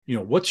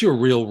what's your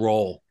real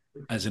role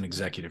as an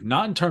executive?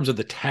 Not in terms of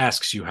the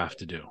tasks you have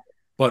to do,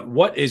 but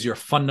what is your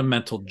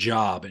fundamental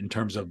job in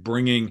terms of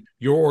bringing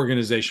your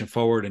organization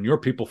forward and your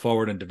people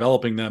forward and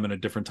developing them in a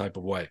different type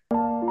of way?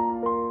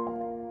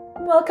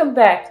 Welcome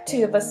back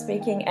to the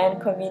Speaking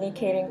and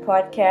Communicating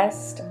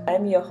podcast.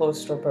 I'm your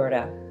host,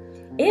 Roberta.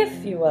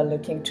 If you are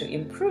looking to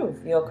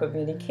improve your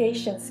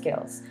communication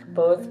skills,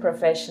 both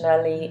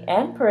professionally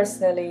and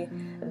personally,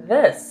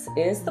 this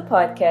is the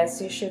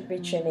podcast you should be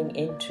tuning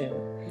into.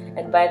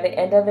 And by the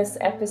end of this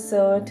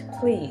episode,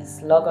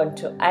 please log on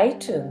to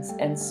iTunes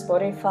and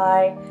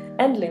Spotify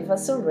and leave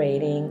us a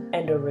rating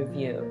and a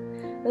review.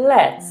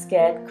 Let's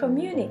get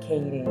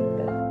communicating.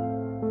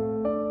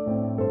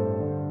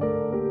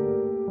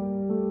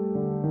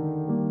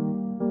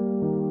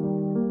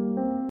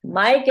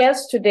 My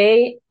guest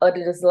today, or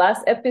this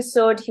last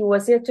episode, he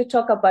was here to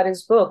talk about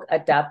his book,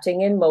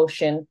 Adapting in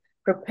Motion,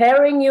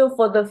 preparing you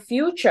for the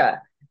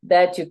future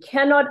that you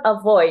cannot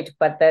avoid,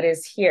 but that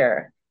is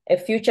here. A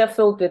future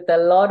filled with a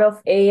lot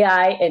of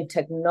AI and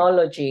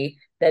technology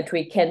that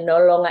we can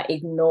no longer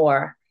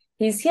ignore.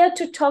 He's here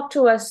to talk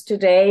to us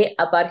today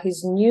about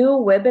his new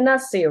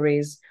webinar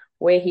series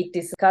where he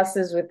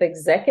discusses with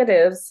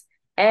executives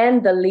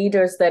and the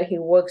leaders that he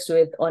works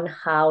with on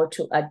how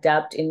to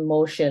adapt in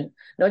motion,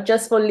 not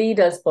just for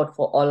leaders, but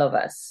for all of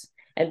us.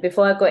 And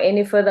before I go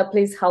any further,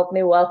 please help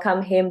me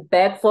welcome him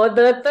back for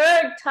the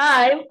third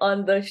time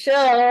on the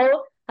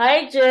show.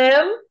 Hi,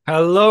 Jim.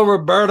 Hello,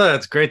 Roberta.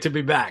 It's great to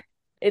be back.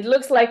 It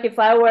looks like if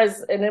I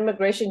was an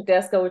immigration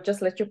desk, I would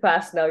just let you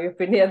pass now. You've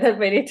been here that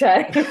many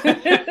times.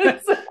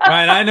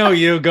 Right. I know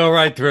you. Go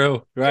right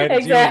through. Right.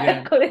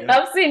 Exactly. Yeah.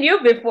 I've seen you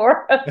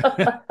before.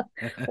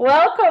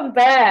 Welcome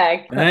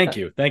back. Thank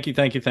you.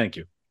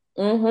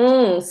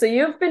 So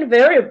you've been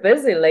very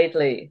busy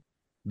lately.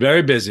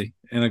 Very busy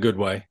in a good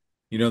way.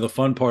 The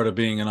fun part of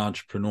being an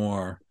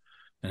entrepreneur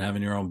and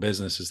having your own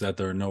business is that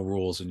there are no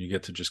rules and you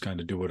get to just kind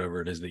of do whatever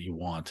it is that you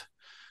want.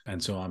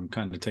 And so I'm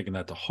kind of taking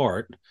that to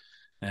heart.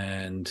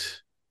 And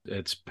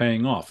it's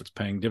paying off. It's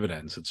paying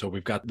dividends. And so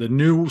we've got the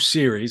new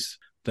series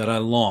that I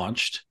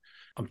launched.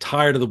 I'm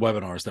tired of the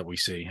webinars that we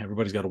see.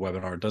 Everybody's got a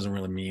webinar. It doesn't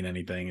really mean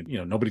anything.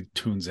 Nobody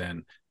tunes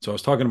in. So I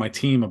was talking to my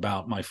team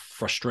about my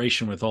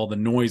frustration with all the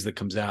noise that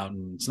comes out,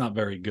 and it's not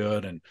very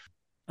good.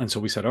 And so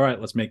we said, all right,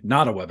 let's make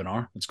not a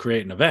webinar. Let's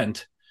create an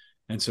event.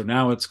 And so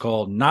now it's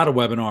called Not a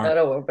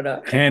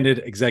Webinar, Candid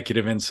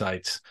Executive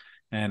Insights.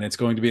 And it's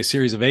going to be a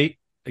series of 8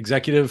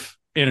 executive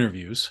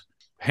interviews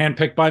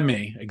handpicked by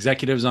me,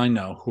 executives I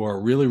know who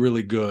are really,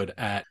 really good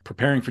at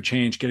preparing for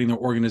change, getting their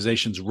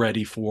organizations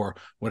ready for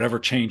whatever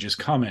change is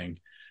coming,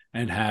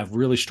 and have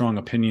really strong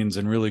opinions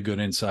and really good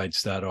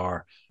insights that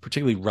are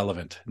particularly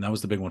relevant. And that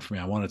was the big one for me.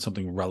 I wanted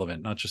something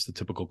relevant, not just the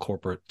typical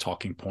corporate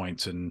talking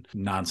points and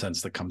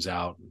nonsense that comes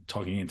out,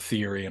 talking in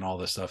theory and all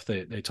this stuff.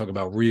 They talk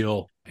about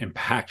real,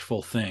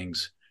 impactful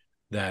things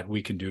that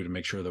we can do to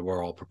make sure that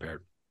we're all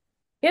prepared.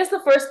 Here's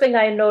the first thing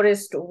I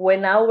noticed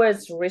when I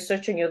was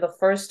researching you the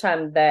first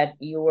time that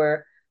you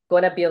were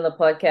going to be on the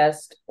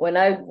podcast. When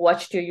I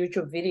watched your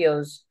YouTube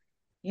videos,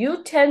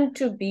 you tend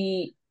to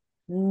be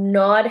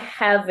not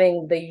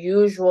having the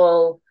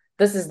usual,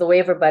 this is the way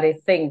everybody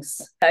thinks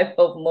type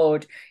of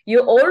mode. You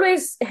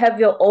always have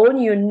your own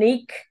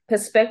unique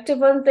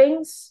perspective on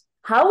things.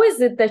 How is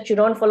it that you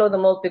don't follow the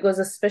mold? Because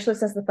especially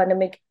since the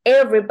pandemic,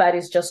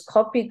 everybody's just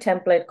copy,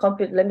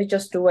 let me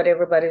just do what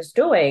everybody's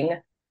doing.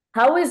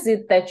 How is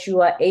it that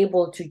you are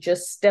able to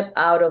just step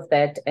out of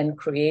that and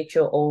create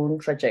your own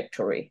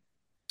trajectory?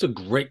 It's a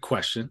great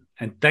question,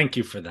 and thank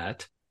you for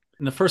that.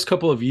 In the first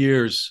couple of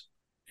years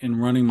in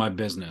running my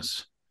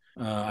business,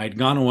 I'd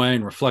gone away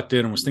and reflected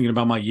and was thinking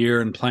about my year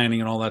and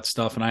planning and all that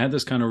stuff. And I had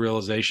this kind of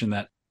realization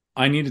that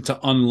I needed to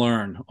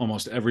unlearn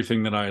almost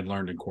everything that I had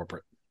learned in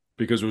corporate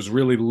because it was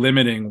really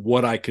limiting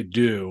what I could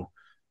do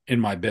in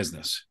my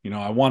business.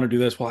 I want to do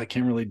this. Well, I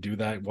can't really do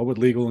that. What would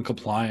legal and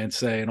compliance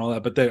say and all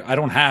that? But I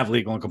don't have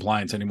legal and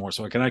compliance anymore.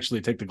 So I can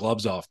actually take the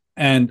gloves off.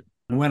 And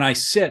when I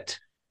sit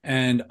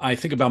and I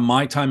think about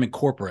my time in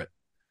corporate,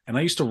 and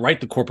I used to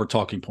write the corporate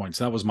talking points,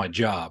 that was my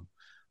job.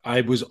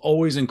 I was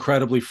always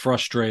incredibly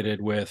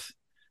frustrated with,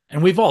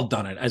 and we've all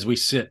done it as we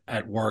sit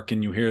at work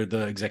and you hear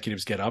the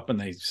executives get up and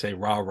they say,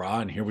 rah, rah,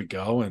 and here we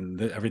go. And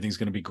everything's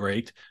going to be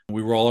great.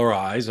 We roll our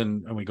eyes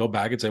and we go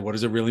back and say, what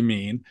does it really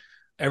mean?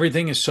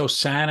 Everything is so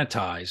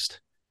sanitized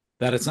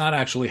that it's not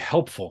actually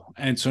helpful.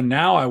 And so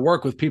now I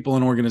work with people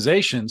in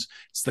organizations.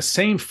 It's the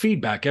same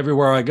feedback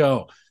everywhere I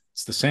go.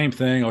 It's the same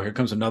thing. Oh, here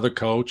comes another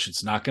coach.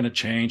 It's not going to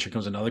change. Here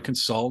comes another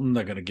consultant.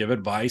 They're going to give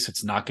advice.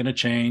 It's not going to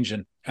change.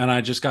 And I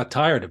just got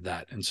tired of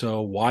that. And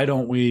so why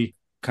don't we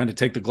kind of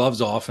take the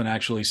gloves off and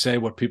actually say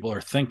what people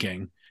are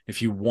thinking?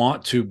 If you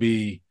want to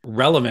be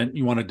relevant,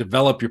 you want to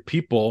develop your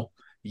people.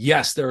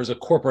 Yes, there is a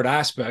corporate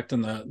aspect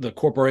and the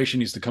corporation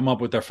needs to come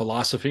up with their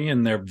philosophy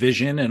and their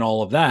vision and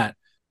all of that.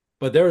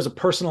 But there is a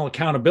personal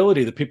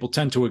accountability that people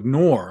tend to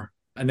ignore,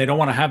 and they don't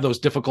want to have those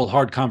difficult,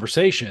 hard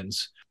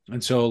conversations.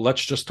 And so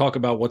let's just talk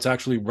about what's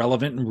actually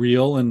relevant and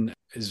real and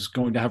is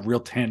going to have real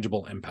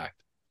tangible impact.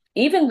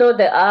 Even though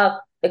there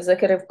are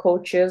executive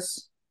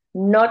coaches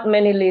not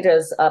many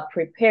leaders are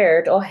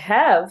prepared or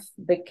have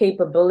the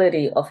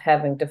capability of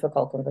having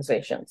difficult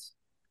conversations.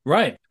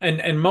 Right.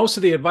 And most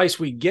of the advice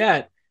we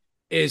get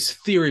is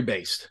theory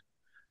based,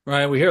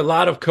 right? We hear a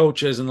lot of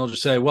coaches and they'll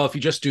just say, well, if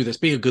you just do this,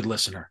 be a good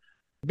listener,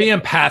 be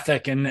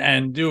empathic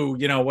and do,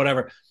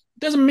 whatever. It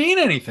doesn't mean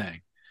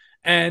anything.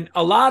 And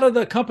a lot of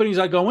the companies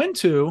I go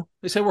into,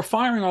 they say we're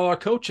firing all our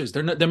coaches.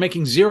 They're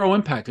making zero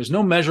impact. There's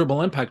no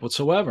measurable impact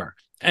whatsoever.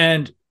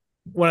 And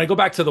when I go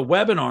back to the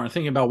webinar and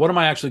thinking about what am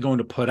I actually going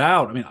to put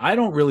out? I mean, I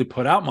don't really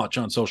put out much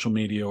on social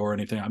media or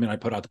anything. I mean, I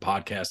put out the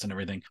podcast and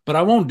everything, but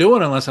I won't do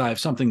it unless I have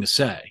something to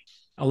say.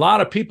 A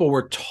lot of people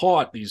were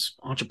taught, these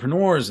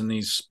entrepreneurs and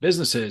these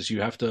businesses,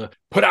 you have to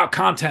put out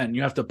content.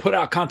 You have to put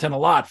out content a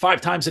lot, 5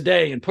 times a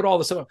day, and put all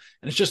this stuff.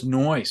 And it's just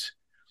noise.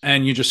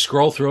 And you just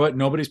scroll through it.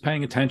 Nobody's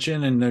paying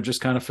attention and they're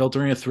just kind of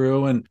filtering it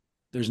through. And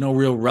there's no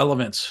real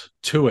relevance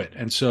to it.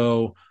 And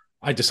so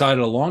I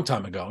decided a long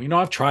time ago,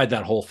 I've tried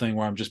that whole thing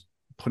where I'm just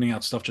putting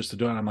out stuff just to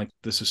do it. And I'm like,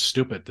 this is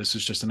stupid. This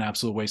is just an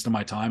absolute waste of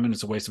my time. And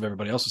it's a waste of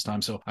everybody else's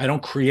time. So I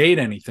don't create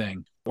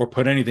anything or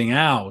put anything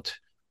out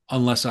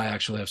unless I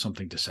actually have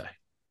something to say.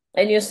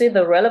 And you see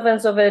the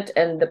relevance of it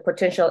and the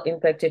potential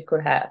impact it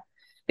could have.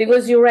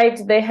 Because you're right,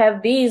 they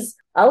have these,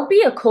 I'll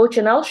be a coach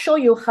and I'll show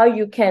you how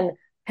you can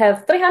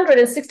have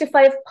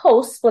 365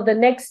 posts for the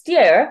next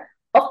year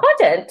of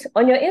content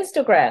on your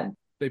Instagram.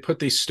 They put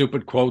these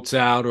stupid quotes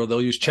out, or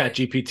they'll use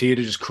ChatGPT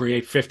to just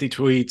create 50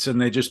 tweets and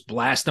they just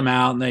blast them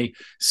out and they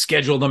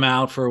schedule them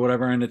out for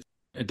whatever. And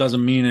it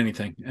doesn't mean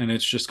anything. And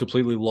it's just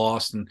completely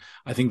lost. And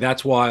I think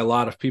that's why a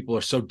lot of people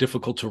are so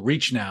difficult to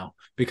reach now,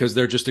 because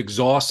they're just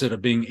exhausted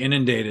of being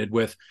inundated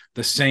with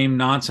the same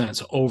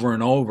nonsense over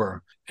and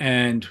over.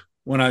 And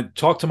when I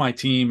talk to my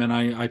team and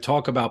I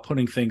talk about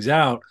putting things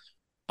out,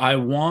 I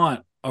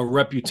want a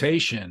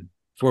reputation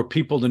for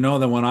people to know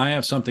that when I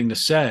have something to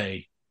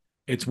say,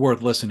 it's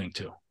worth listening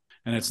to.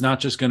 And it's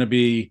not just going to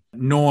be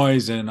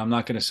noise. And I'm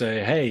not going to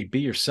say, hey, be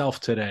yourself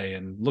today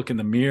and look in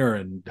the mirror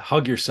and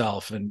hug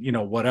yourself and,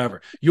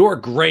 whatever. You're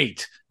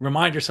great.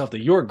 Remind yourself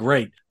that you're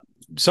great.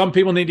 Some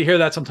people need to hear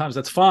that sometimes.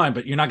 That's fine,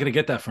 but you're not going to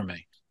get that from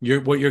me.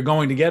 What you're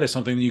going to get is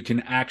something that you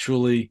can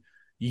actually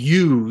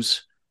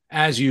use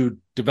as you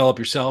develop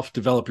yourself,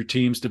 develop your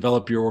teams,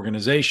 develop your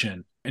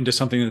organization into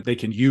something that they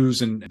can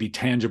use and be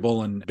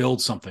tangible and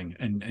build something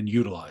and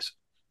utilize.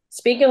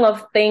 Speaking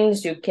of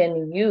things you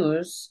can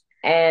use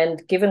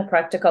and giving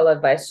practical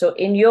advice. So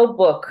in your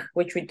book,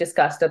 which we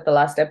discussed at the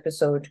last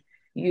episode,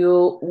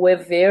 you were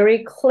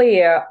very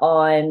clear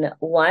on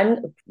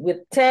one,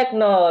 with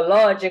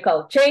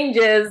technological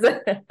changes,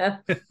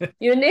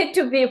 you need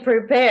to be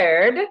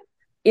prepared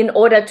in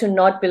order to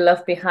not be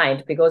left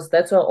behind, because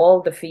that's where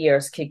all the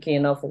fears kick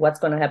in of what's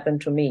going to happen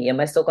to me. Am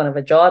I still going to have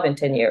a job in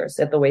 10 years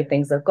at the way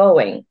things are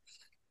going?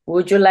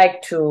 Would you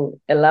like to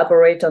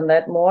elaborate on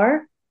that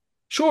more?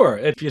 Sure.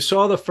 If you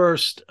saw the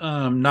first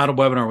Not a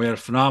Webinar, we had a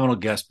phenomenal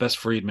guest, Bess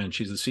Friedman.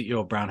 She's the CEO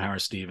of Brown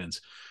Harris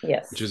Stevens,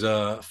 yes, which is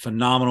a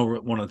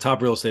phenomenal, one of the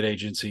top real estate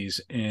agencies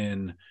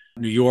in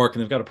New York.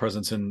 And they've got a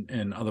presence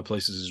in other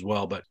places as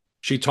well. But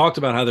she talked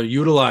about how they're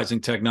utilizing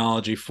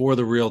technology for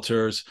the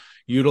realtors,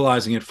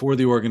 utilizing it for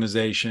the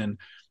organization.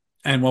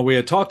 And what we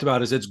had talked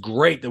about is it's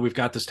great that we've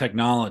got this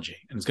technology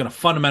and it's going to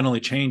fundamentally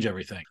change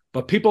everything.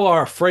 But people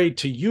are afraid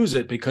to use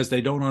it because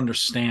they don't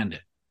understand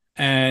it.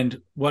 And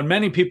what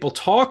many people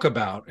talk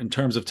about in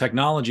terms of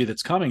technology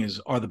that's coming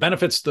are the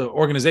benefits the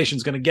organization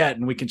is going to get,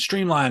 and we can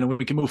streamline and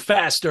we can move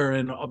faster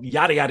and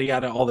yada, yada,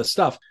 yada, all this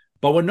stuff.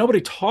 But what nobody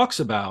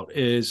talks about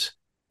is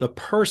the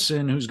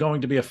person who's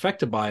going to be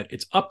affected by it.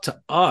 It's up to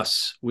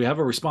us. We have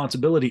a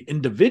responsibility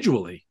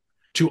individually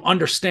to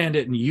understand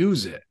it and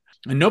use it.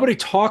 And nobody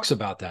talks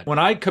about that. When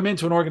I come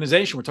into an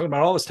organization, we're talking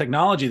about all this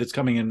technology that's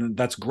coming in, and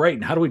that's great.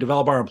 And how do we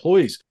develop our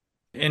employees?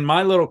 In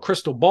my little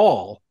crystal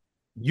ball,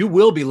 you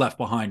will be left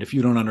behind if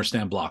you don't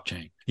understand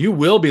blockchain. You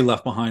will be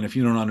left behind if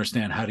you don't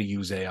understand how to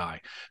use AI.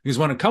 Because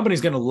when a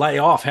company's going to lay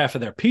off half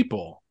of their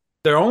people,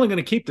 they're only going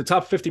to keep the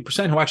top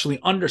 50% who actually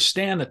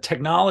understand the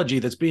technology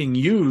that's being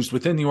used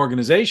within the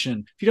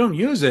organization. If you don't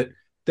use it,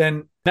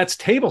 then that's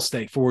table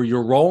stake for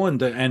your role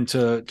and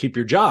to keep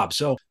your job.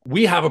 So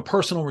we have a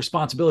personal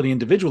responsibility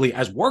individually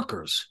as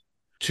workers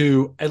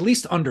to at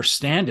least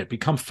understand it,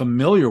 become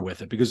familiar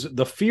with it, because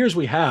the fears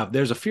we have,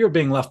 there's a fear of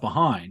being left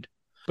behind.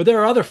 But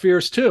there are other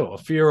fears too, a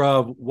fear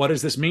of what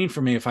does this mean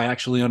for me if I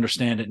actually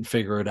understand it and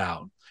figure it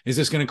out? Is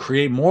this going to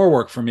create more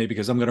work for me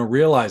because I'm going to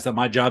realize that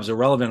my job's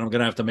irrelevant? I'm going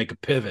to have to make a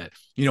pivot.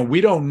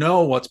 We don't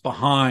know what's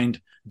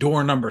behind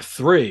door number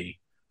 3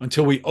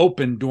 until we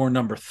open door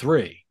number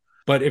 3.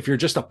 But if you're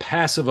just a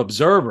passive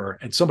observer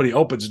and somebody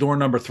opens door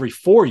number 3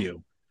 for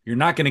you, you're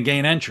not going to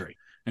gain entry.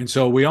 And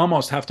so we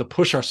almost have to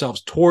push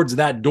ourselves towards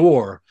that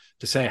door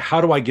to say, how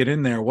do I get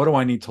in there? What do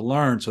I need to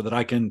learn so that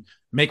I can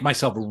make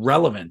myself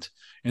relevant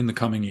in the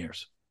coming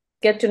years?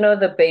 Get to know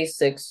the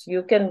basics.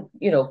 You can,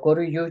 go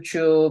to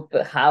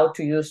YouTube, how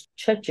to use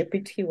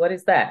ChatGPT. What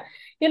is that?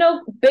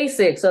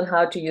 Basics on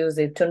how to use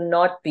it, to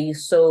not be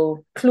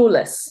so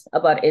clueless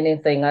about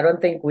anything. I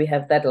don't think we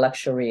have that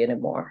luxury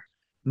anymore.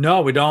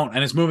 No, we don't.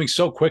 And it's moving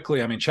so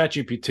quickly. I mean,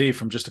 ChatGPT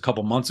from just a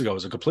couple months ago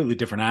is a completely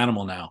different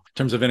animal now in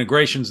terms of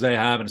integrations they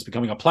have, and it's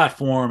becoming a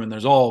platform, and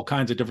there's all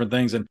kinds of different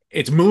things. And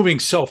it's moving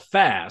so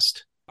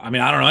fast. I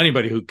mean, I don't know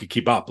anybody who could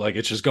keep up. Like,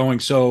 it's just going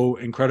so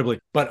incredibly.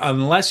 But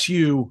unless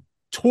you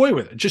toy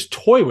with it, just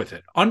toy with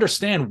it,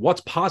 understand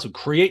what's possible,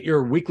 create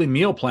your weekly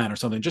meal plan or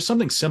something, just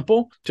something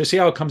simple to see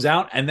how it comes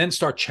out, and then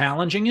start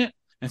challenging it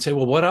and say,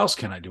 well, what else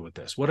can I do with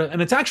this?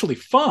 And it's actually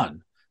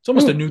fun. It's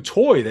almost a new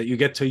toy that you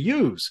get to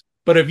use.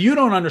 But if you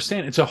don't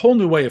understand, it's a whole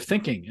new way of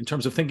thinking in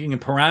terms of thinking in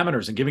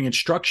parameters and giving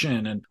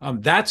instruction.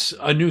 And that's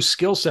a new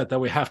skill set that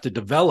we have to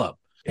develop.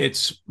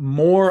 It's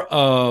more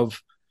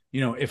of,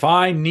 if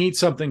I need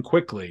something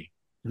quickly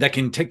that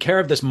can take care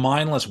of this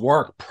mindless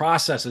work,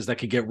 processes that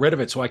could get rid of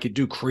it so I could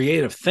do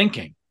creative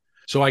thinking,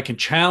 so I can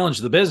challenge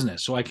the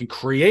business, so I can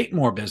create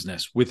more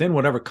business within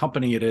whatever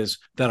company it is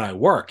that I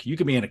work. You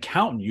could be an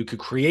accountant. You could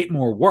create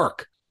more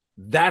work.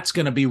 That's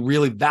going to be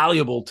really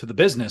valuable to the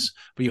business,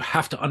 but you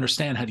have to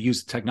understand how to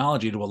use the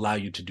technology to allow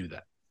you to do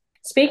that.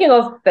 Speaking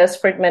of Bess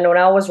Friedman, when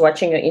I was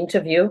watching your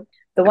interview,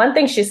 the one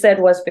thing she said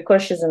was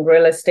because she's in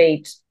real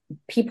estate,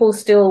 people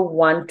still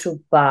want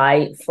to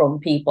buy from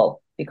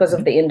people because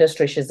of the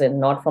industry she's in,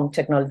 not from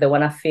technology. They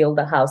want to feel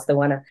the house. They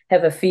want to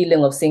have a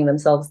feeling of seeing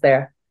themselves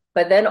there.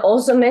 But then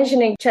also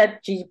mentioning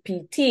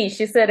ChatGPT,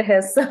 she said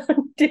her son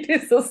did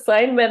his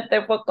assignment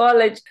there for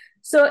college.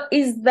 So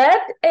is that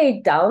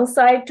a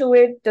downside to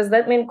it? Does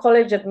that mean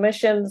college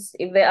admissions,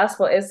 if they ask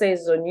for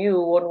essays on you,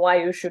 on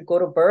why you should go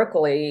to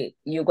Berkeley,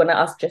 you're going to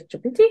ask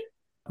ChatGPT?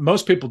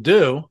 Most people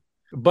do.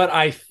 But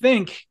I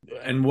think,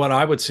 and what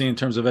I would see in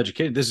terms of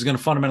education, this is going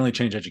to fundamentally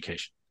change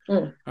education.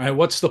 All right,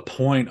 what's the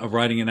point of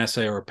writing an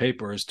essay or a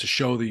paper is to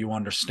show that you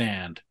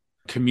understand,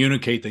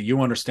 communicate that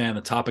you understand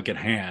the topic at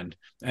hand,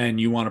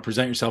 and you want to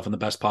present yourself in the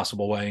best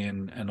possible way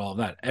and all of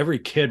that. Every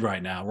kid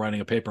right now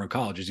writing a paper in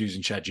college is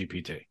using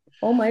ChatGPT.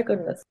 Oh, my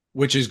goodness.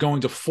 Which is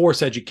going to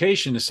force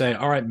education to say,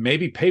 all right,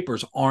 maybe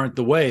papers aren't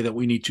the way that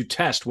we need to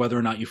test whether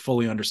or not you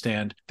fully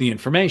understand the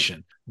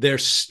information.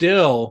 There's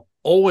still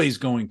always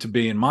going to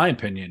be, in my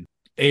opinion,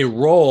 a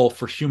role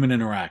for human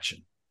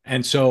interaction.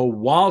 And so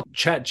while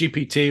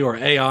ChatGPT or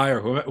AI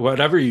or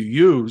whatever you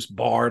use,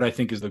 Bard, I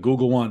think is the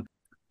Google one,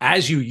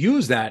 as you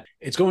use that,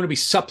 it's going to be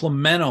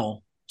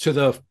supplemental to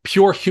the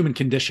pure human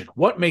condition.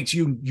 What makes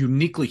you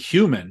uniquely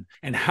human?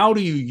 And how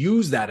do you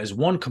use that as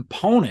one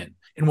component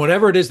in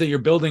whatever it is that you're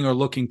building or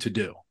looking to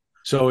do?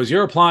 So as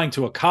you're applying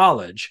to a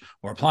college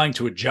or applying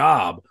to a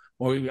job,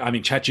 or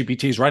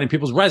ChatGPT is writing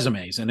people's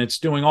resumes and it's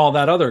doing all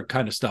that other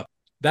kind of stuff.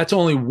 That's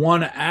only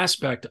one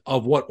aspect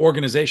of what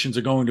organizations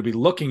are going to be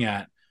looking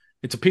at.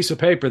 It's a piece of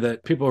paper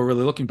that people are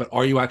really looking, but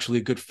are you actually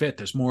a good fit?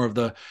 There's more of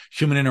the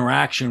human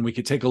interaction. We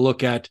could take a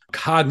look at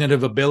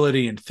cognitive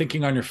ability and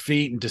thinking on your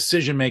feet and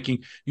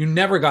decision-making. You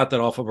never got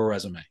that off of a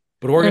resume.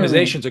 But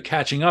organizations are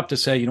catching up to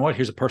say, you know what,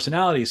 here's a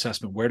personality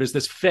assessment. Where does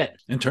this fit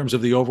in terms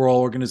of the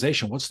overall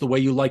organization? What's the way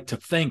you like to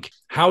think?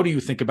 How do you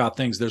think about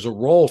things? There's a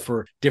role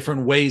for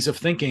different ways of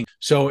thinking.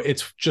 So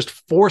it's just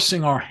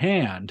forcing our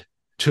hand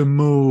to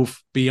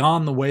move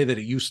beyond the way that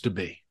it used to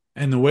be.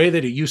 And the way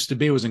that it used to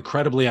be was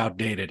incredibly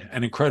outdated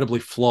and incredibly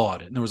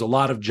flawed. And there was a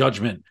lot of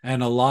judgment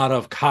and a lot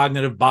of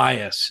cognitive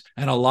bias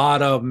and a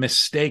lot of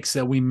mistakes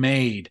that we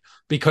made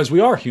because we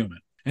are human.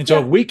 And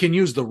so if we can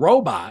use the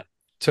robot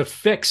to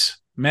fix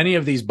many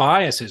of these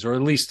biases, or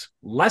at least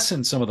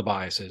lessen some of the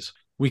biases,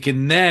 we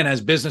can then, as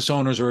business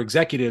owners or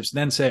executives,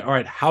 then say, all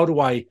right, how do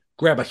I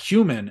grab a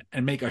human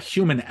and make a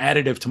human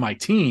additive to my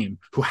team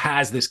who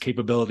has this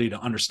capability to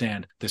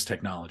understand this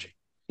technology?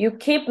 You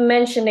keep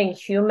mentioning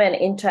human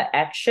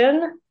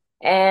interaction,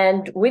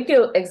 and with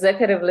your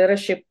executive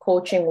leadership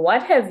coaching,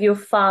 what have you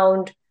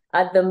found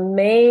are the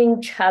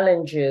main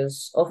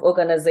challenges of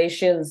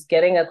organizations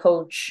getting a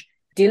coach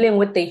dealing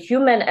with the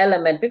human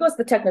element, because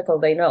the technical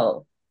they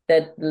know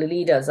that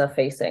leaders are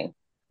facing?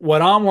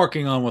 What I'm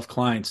working on with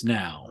clients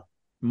now,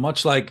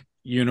 much like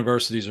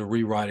universities are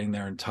rewriting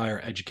their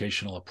entire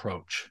educational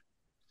approach,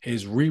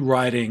 is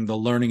rewriting the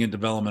learning and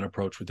development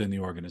approach within the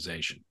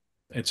organization.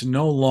 It's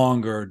no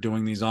longer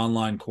doing these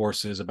online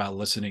courses about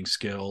listening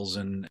skills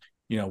and,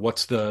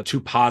 what's the two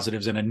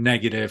positives and a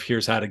negative.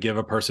 Here's how to give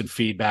a person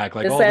feedback,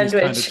 like all these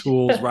kind of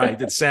tools, right?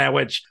 The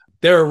sandwich.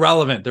 They're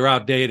irrelevant. They're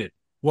outdated.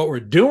 What we're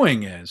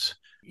doing is,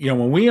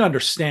 when we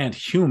understand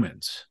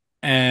humans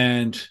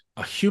and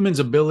a human's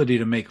ability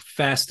to make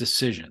fast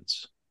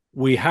decisions,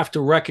 we have to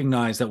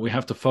recognize that we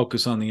have to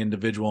focus on the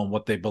individual and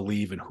what they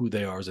believe and who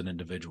they are as an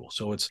individual.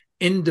 So it's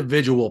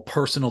individual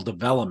personal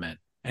development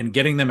and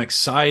getting them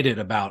excited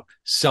about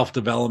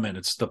self-development.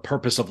 It's the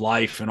purpose of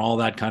life and all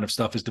that kind of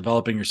stuff, is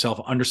developing yourself,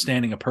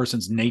 understanding a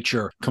person's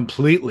nature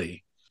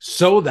completely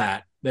so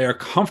that they are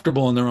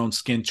comfortable in their own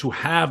skin to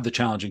have the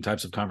challenging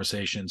types of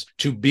conversations,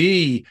 to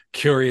be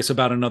curious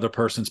about another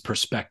person's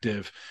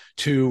perspective,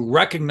 to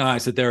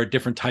recognize that there are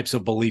different types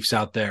of beliefs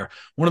out there.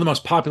 One of the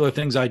most popular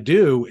things I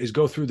do is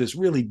go through this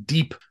really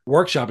deep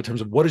workshop in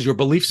terms of what is your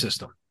belief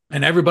system?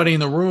 And everybody in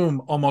the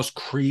room almost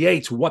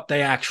creates what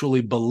they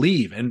actually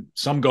believe. And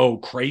some go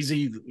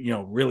crazy,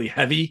 really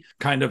heavy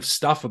kind of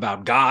stuff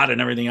about God and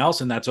everything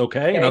else. And that's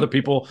okay. And other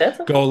people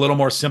go a little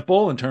more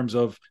simple in terms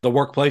of the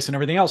workplace and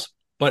everything else.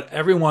 But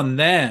everyone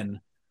then,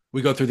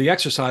 we go through the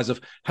exercise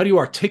of how do you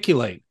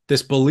articulate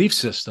this belief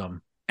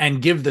system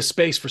and give the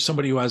space for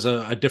somebody who has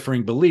a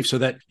differing belief so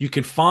that you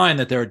can find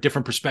that there are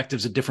different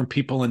perspectives of different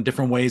people and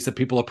different ways that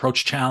people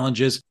approach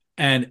challenges.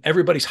 And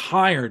everybody's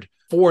hired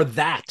for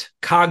that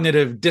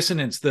cognitive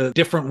dissonance, the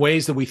different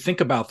ways that we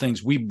think about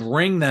things. We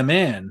bring them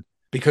in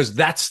because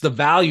that's the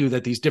value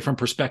that these different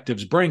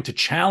perspectives bring to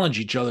challenge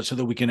each other so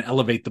that we can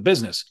elevate the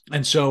business.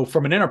 And so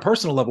from an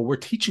interpersonal level, we're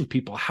teaching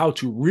people how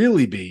to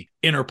really be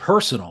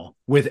interpersonal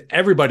with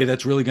everybody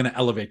that's really going to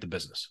elevate the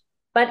business.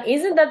 But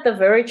isn't that the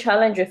very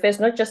challenge we face,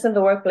 not just in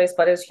the workplace,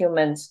 but as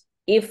humans?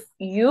 If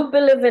you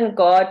believe in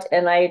God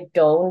and I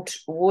don't,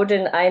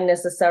 wouldn't I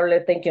necessarily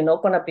think you're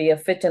not going to be a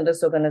fit in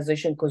this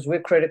organization because we're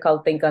critical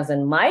thinkers?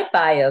 And my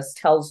bias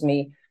tells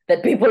me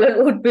that people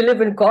who believe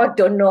in God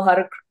don't know how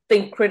to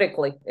think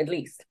critically, at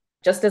least,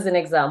 just as an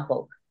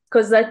example.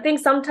 Because I think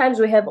sometimes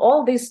we have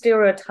all these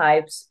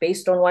stereotypes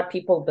based on what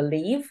people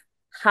believe,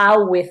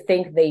 how we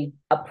think they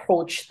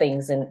approach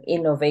things and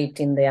innovate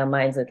in their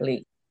minds, at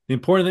least. The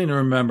important thing to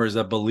remember is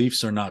that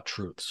beliefs are not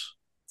truths.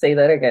 Say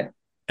that again.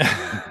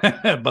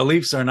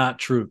 Beliefs are not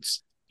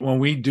truths. When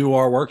we do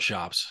our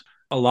workshops,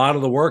 a lot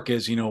of the work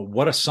is,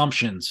 what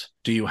assumptions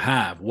do you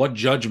have? What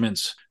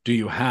judgments do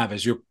you have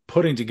as you're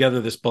putting together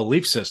this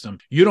belief system?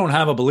 You don't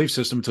have a belief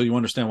system until you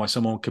understand why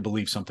someone could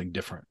believe something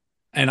different.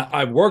 And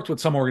I've worked with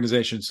some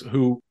organizations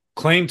who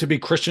claim to be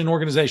Christian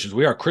organizations.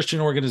 We are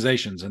Christian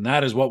organizations, and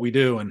that is what we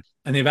do. And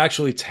they've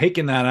actually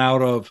taken that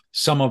out of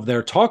some of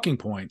their talking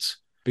points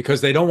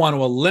because they don't want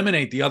to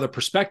eliminate the other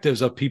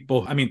perspectives of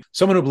people. I mean,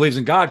 someone who believes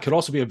in God could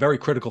also be a very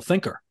critical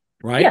thinker,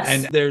 right? Yes.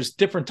 And there's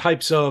different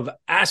types of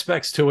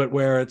aspects to it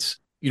where it's,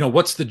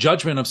 what's the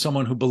judgment of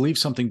someone who believes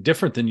something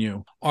different than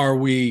you? Are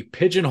we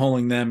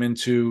pigeonholing them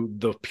into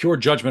the pure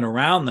judgment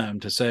around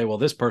them to say, well,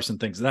 this person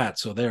thinks that,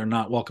 so they're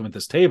not welcome at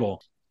this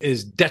table,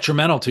 is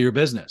detrimental to your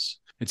business.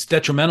 It's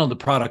detrimental to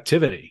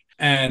productivity.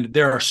 And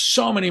there are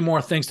so many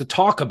more things to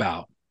talk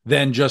about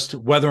than just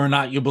whether or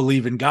not you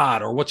believe in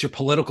God or what's your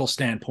political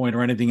standpoint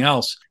or anything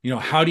else.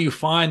 How do you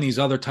find these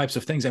other types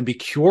of things and be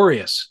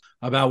curious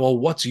about, well,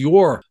 what's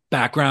your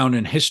background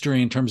and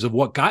history in terms of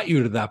what got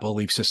you to that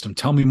belief system?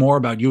 Tell me more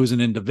about you as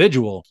an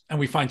individual. And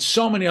we find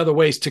so many other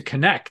ways to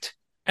connect.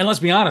 And let's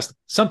be honest,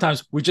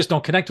 sometimes we just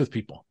don't connect with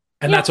people,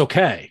 and that's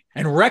okay.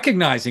 And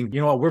recognizing,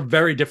 we're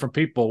very different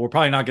people. We're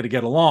probably not going to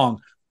get along,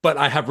 but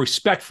I have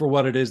respect for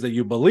what it is that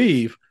you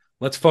believe.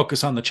 Let's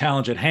focus on the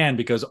challenge at hand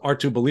because our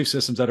two belief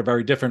systems that are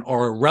very different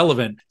are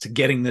irrelevant to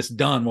getting this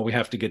done, what we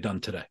have to get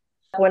done today.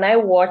 When I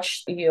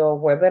watched your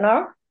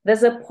webinar,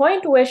 there's a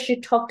point where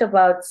she talked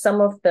about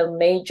some of the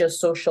major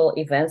social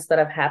events that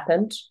have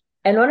happened.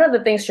 And one of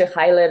the things she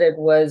highlighted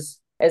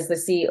was, as the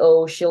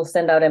CEO, she'll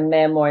send out a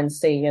memo and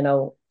say,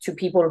 to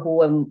people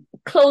who are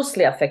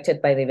closely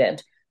affected by the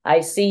event, I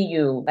see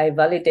you, I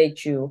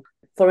validate you.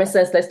 For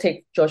instance, let's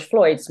take George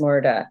Floyd's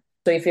murder.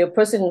 So if you're a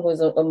person who's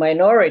a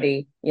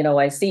minority,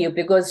 I see you,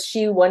 because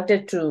she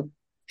wanted to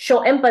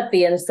show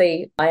empathy and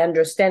say, I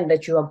understand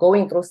that you are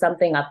going through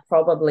something I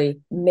probably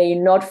may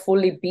not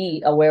fully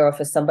be aware of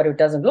as somebody who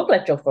doesn't look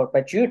like George Floyd,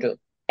 but you do.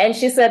 And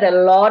she said a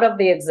lot of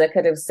the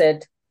executives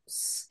said,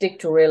 stick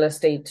to real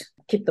estate,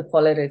 keep the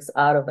politics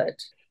out of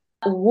it.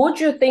 Would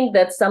you think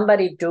that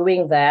somebody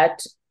doing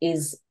that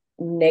is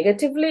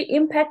negatively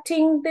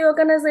impacting the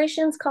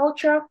organization's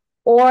culture?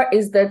 Or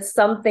is that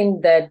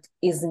something that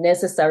is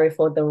necessary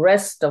for the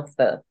rest of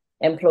the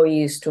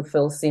employees to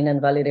feel seen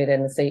and validated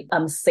and say,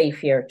 I'm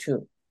safe here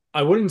too?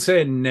 I wouldn't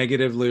say it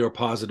negatively or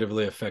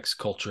positively affects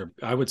culture.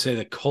 I would say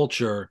that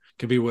culture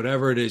can be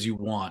whatever it is you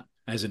want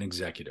as an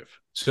executive.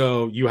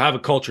 So you have a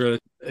culture,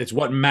 it's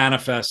what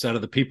manifests out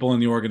of the people in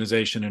the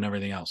organization and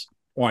everything else.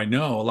 Or I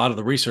know a lot of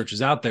the research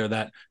is out there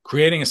that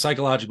creating a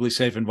psychologically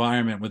safe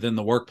environment within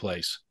the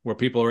workplace where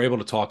people are able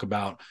to talk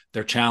about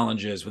their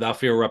challenges without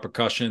fear of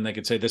repercussion, they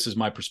could say, this is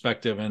my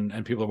perspective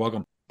and people are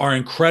welcome, are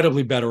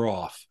incredibly better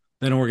off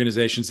than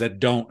organizations that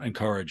don't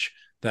encourage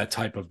that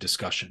type of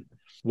discussion.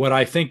 What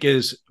I think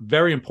is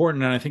very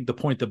important, and I think the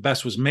point that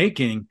Bess was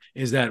making,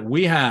 is that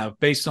we have,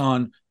 based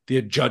on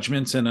the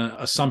judgments and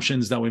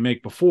assumptions that we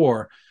make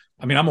before,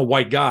 I'm a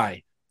white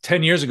guy.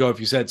 10 years ago, if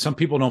you said some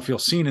people don't feel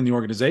seen in the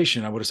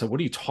organization, I would have said, what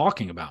are you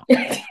talking about?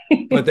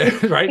 But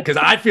right, because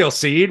I feel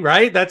seen,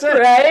 right? That's it.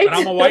 Right. And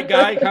I'm a white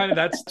guy, kind of,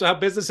 that's how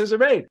businesses are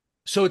made.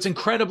 So it's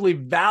incredibly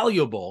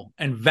valuable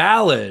and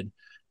valid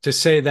to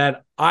say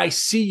that I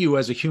see you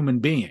as a human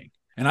being.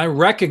 And I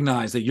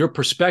recognize that your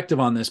perspective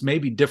on this may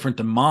be different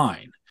than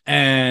mine.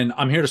 And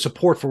I'm here to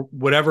support for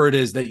whatever it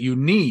is that you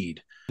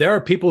need. There are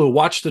people who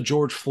watched the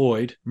George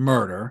Floyd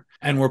murder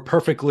and were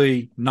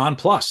perfectly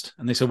nonplussed.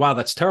 And they said, wow,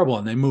 that's terrible.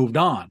 And they moved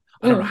on.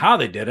 I don't know how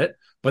they did it,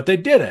 but they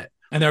did it.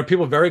 And there are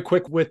people very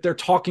quick with their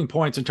talking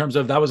points in terms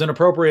of that was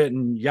inappropriate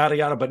and yada,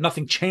 yada, but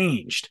nothing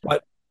changed.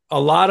 But a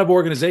lot of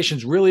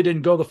organizations really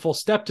didn't go the full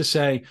step to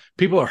say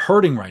people are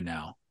hurting right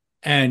now.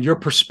 and your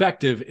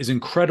perspective is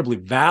incredibly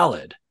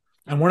valid.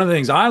 And one of the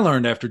things I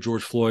learned after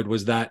George Floyd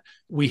was that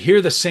we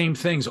hear the same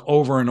things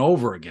over and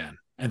over again,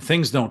 and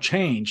things don't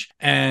change.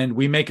 And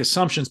we make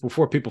assumptions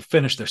before people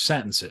finish their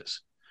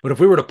sentences. But if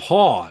we were to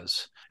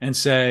pause and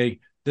say,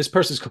 this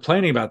person's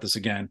complaining about this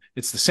again,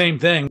 it's the same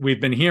thing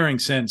we've been hearing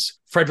since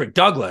Frederick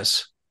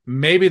Douglass,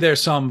 maybe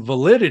there's some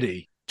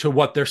validity to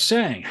what they're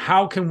saying.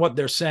 How can what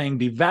they're saying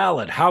be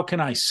valid? How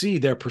can I see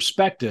their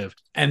perspective?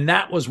 And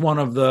that was one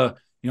of the,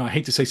 I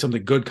hate to say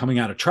something good coming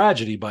out of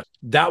tragedy, but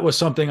that was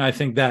something I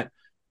think that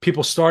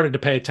people started to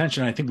pay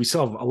attention. I think we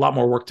still have a lot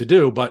more work to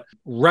do, but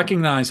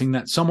recognizing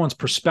that someone's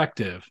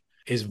perspective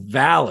is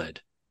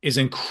valid is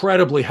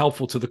incredibly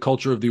helpful to the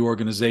culture of the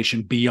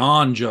organization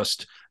beyond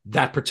just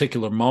that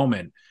particular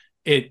moment.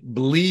 It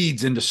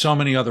bleeds into so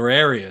many other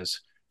areas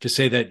to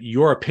say that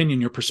your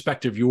opinion, your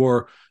perspective,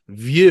 your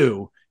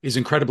view is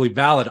incredibly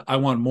valid. I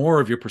want more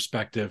of your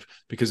perspective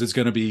because it's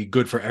going to be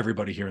good for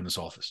everybody here in this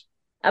office.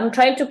 I'm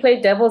trying to play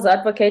devil's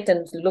advocate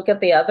and look at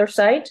the other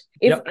side.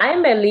 If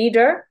I'm a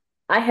leader,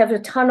 I have a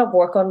ton of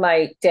work on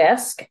my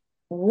desk.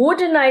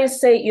 Wouldn't I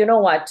say, you know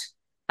what?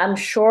 I'm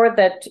sure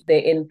that they're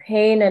in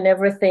pain and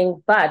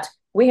everything, but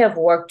we have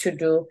work to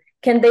do.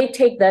 Can they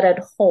take that at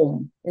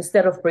home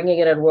instead of bringing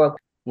it at work?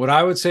 What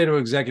I would say to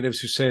executives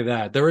who say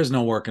that, there is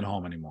no work at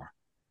home anymore.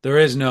 There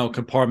is no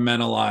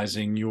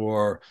compartmentalizing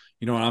your,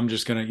 I'm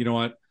just going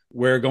to,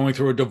 we're going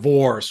through a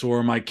divorce,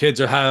 or my kids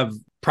have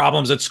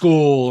problems at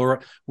school,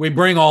 or we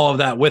bring all of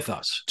that with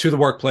us to the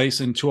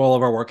workplace and to all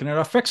of our work, and it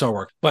affects our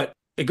work. But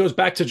it goes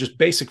back to just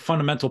basic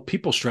fundamental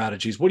people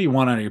strategies. What do you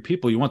want out of your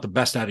people? You want the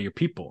best out of your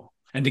people.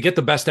 And to get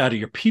the best out of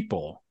your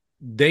people,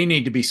 they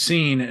need to be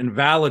seen and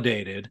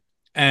validated.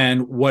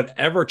 And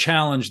whatever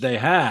challenge they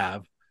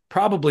have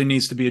probably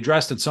needs to be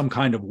addressed in some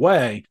kind of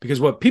way, because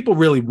what people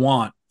really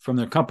want from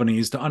their company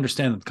is to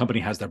understand that the company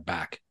has their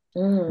back.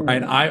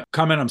 Right? I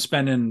come in, I'm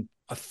spending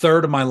a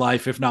third of my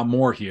life, if not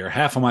more here,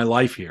 half of my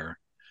life here.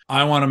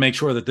 I want to make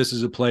sure that this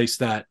is a place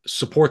that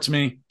supports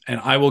me,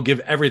 and I will give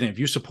everything. If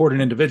you support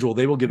an individual,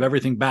 they will give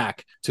everything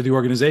back to the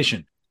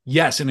organization.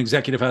 Yes, an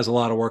executive has a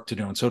lot of work to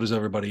do, and so does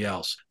everybody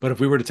else. But if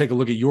we were to take a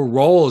look at your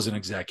role as an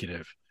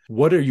executive,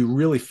 what are you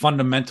really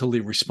fundamentally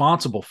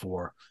responsible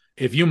for?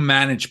 If you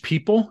manage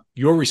people,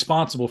 you're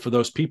responsible for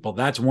those people.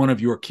 That's one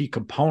of your key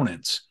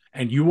components,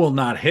 and you will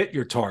not hit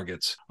your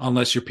targets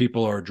unless your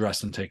people are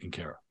addressed and taken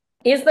care of.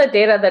 Is there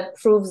data that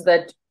proves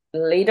that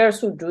leaders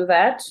who do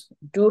that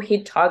do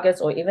hit targets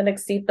or even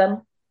exceed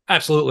them?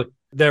 Absolutely.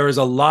 There is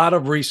a lot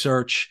of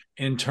research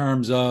in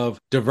terms of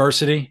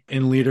diversity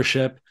in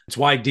leadership. It's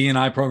why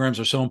D&I programs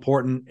are so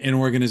important in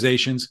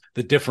organizations,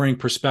 the differing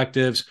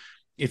perspectives.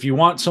 If you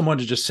want someone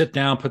to just sit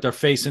down, put their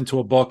face into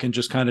a book and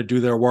just kind of do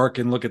their work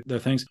and look at their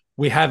things,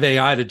 we have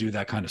AI to do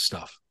that kind of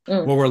stuff.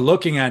 What we're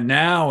looking at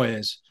now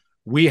is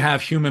we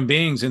have human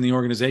beings in the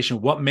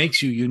organization. What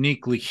makes you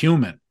uniquely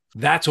human?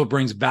 That's what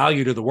brings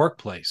value to the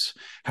workplace.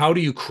 How do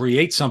you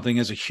create something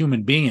as a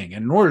human being?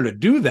 And in order to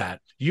do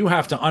that, you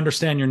have to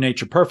understand your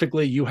nature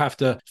perfectly. You have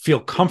to feel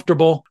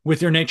comfortable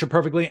with your nature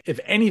perfectly. If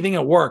anything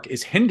at work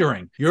is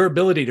hindering your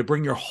ability to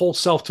bring your whole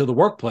self to the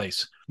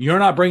workplace, you're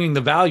not bringing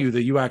the value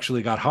that you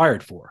actually got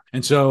hired for.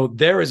 And so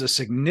there is a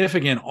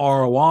significant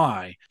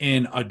ROI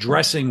in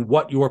addressing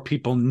what your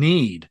people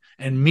need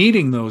and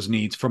meeting those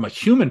needs from a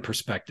human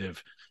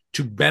perspective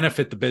to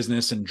benefit the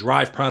business and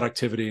drive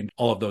productivity and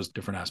all of those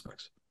different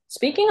aspects.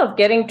 Speaking of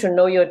getting to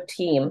know your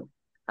team,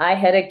 I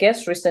had a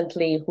guest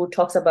recently who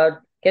talks about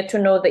get to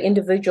know the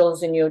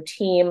individuals in your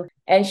team.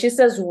 And she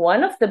says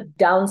one of the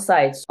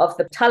downsides of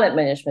the talent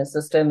management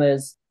system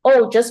is,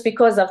 just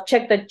because I've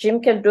checked that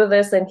Jim can do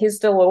this and he's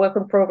still a work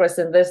in progress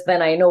in this,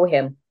 then I know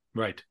him.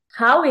 Right.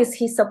 How is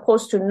he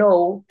supposed to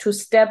know to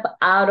step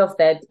out of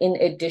that in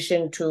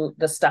addition to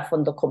the stuff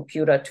on the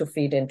computer to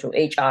feed into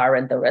HR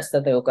and the rest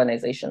of the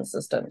organization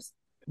systems?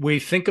 We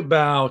think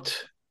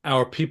about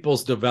our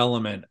people's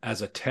development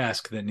as a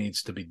task that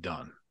needs to be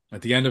done.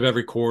 At the end of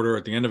every quarter,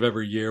 at the end of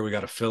every year, we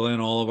got to fill in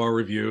all of our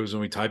reviews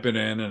and we type it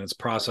in and it's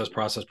process.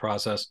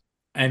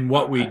 And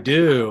what we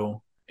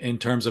do in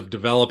terms of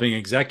developing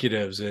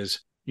executives is,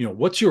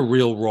 what's your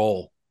real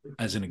role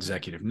as an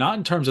executive? Not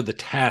in terms of the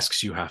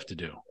tasks you have to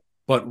do,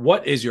 but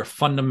what is your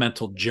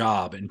fundamental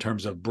job in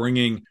terms of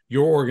bringing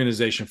your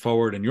organization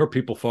forward and your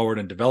people forward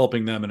and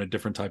developing them in a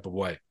different type of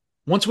way?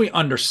 Once we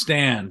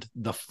understand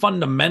the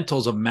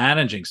fundamentals of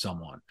managing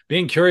someone,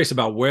 being curious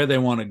about where they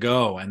want to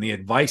go and the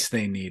advice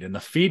they need and the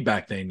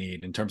feedback they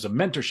need in terms of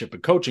mentorship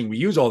and coaching, we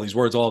use all these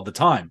words all the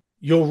time.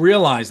 You'll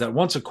realize that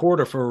once a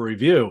quarter for a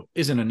review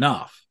isn't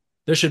enough.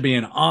 There should be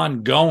an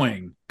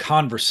ongoing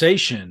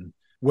conversation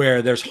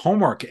where there's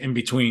homework in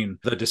between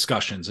the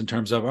discussions in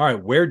terms of, all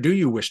right, where do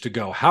you wish to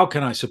go? How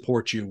can I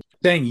support you?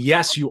 Saying,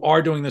 yes, you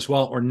are doing this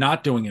well or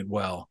not doing it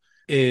well.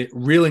 It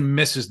really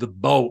misses the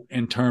boat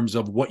in terms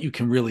of what you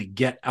can really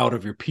get out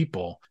of your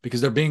people because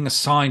they're being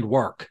assigned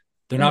work.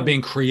 They're not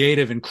being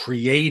creative in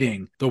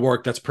creating the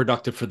work that's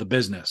productive for the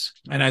business.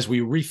 And as we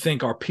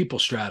rethink our people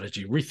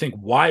strategy, rethink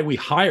why we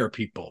hire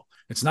people,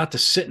 it's not to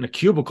sit in a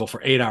cubicle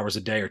for 8 hours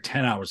a day or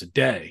 10 hours a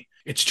day.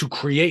 It's to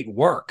create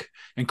work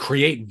and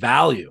create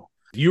value.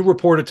 You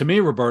reported to me,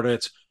 Roberta,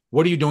 it's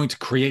what are you doing to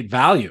create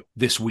value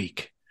this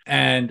week?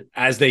 And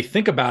as they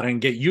think about it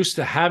and get used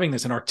to having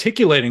this and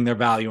articulating their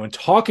value and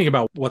talking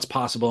about what's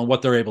possible and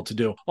what they're able to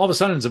do, all of a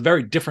sudden it's a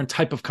very different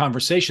type of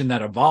conversation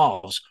that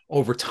evolves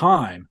over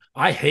time.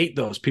 I hate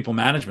those people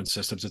management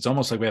systems. It's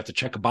almost like we have to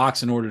check a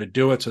box in order to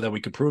do it so that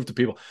we can prove to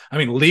people. I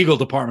mean, legal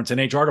departments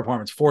and HR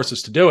departments force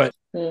us to do it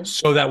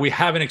so that we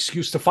have an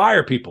excuse to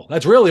fire people.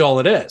 That's really all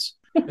it is.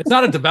 It's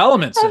not a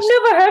development system.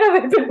 I've never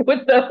heard of it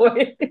put that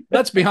way.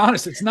 Let's be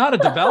honest. It's not a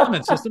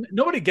development system.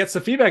 Nobody gets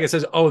the feedback. It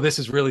says, oh, this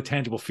is really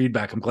tangible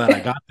feedback. I'm glad I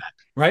got that.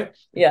 Right?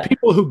 Yeah.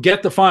 People who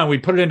get the fine, we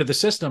put it into the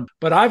system.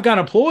 But I've got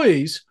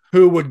employees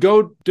who would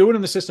go do it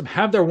in the system,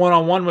 have their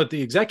one-on-one with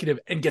the executive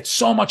and get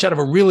so much out of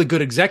a really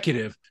good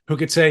executive who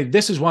could say,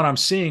 this is what I'm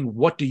seeing.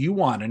 What do you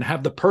want? And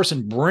have the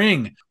person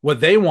bring what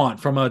they want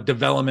from a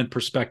development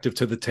perspective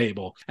to the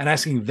table and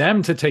asking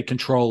them to take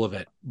control of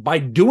it. By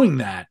doing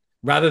that,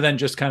 rather than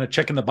just kind of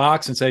checking the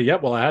box and say,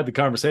 yep, well, I had the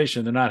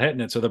conversation. They're not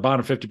hitting it. So they're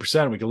bottom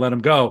 50%. We can let them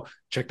go.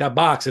 Check that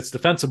box. It's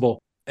defensible.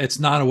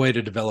 It's not a way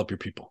to develop your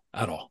people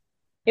at all.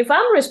 If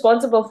I'm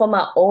responsible for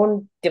my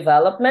own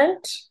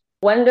development,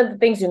 one of the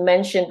things you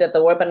mentioned at the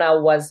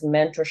webinar was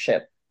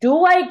mentorship.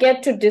 Do I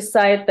get to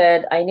decide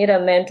that I need a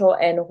mentor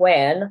and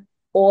when?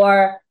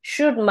 Or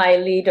should my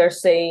leader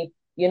say,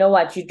 you know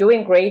what, you're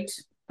doing great,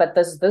 but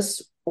there's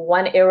this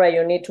one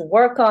area you need to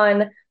work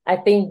on. I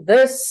think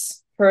this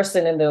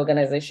person in the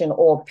organization,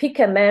 or pick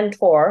a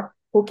mentor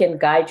who can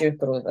guide you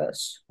through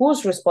this.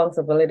 Whose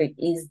responsibility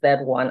is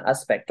that one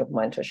aspect of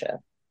mentorship?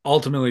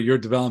 Ultimately, your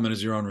development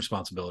is your own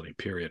responsibility,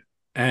 period.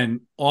 And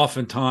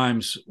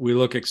oftentimes we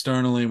look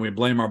externally and we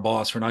blame our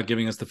boss for not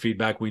giving us the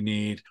feedback we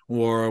need,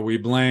 or we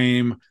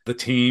blame the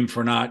team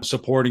for not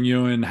supporting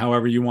you in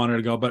however you wanted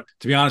to go. But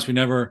to be honest, we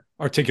never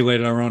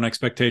articulated our own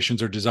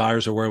expectations or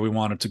desires or where we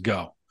wanted to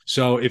go.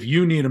 So if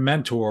you need a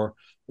mentor,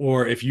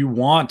 or if you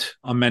want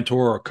a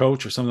mentor or a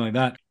coach or something like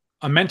that,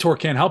 a mentor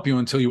can't help you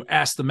until you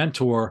ask the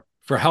mentor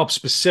for help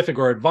specific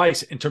or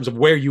advice in terms of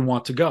where you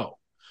want to go.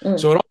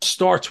 So it all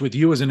starts with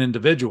you as an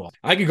individual.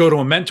 I could go to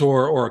a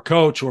mentor or a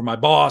coach or my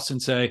boss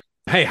and say,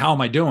 hey, how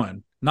am I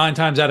doing? 9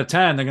 times out of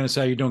 10, they're going to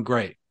say, you're doing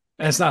great.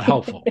 And it's not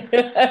helpful.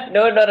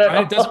 No.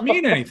 Right? It doesn't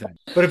mean anything.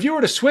 But if you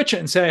were to switch it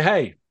and say,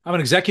 hey, I'm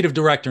an executive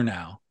director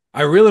now.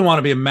 I really want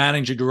to be a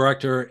managing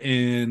director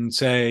in,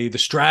 say, the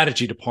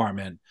strategy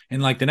department. In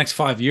like the next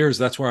 5 years,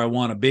 that's where I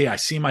want to be. I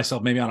see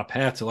myself maybe on a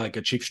path to like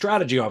a chief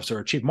strategy officer,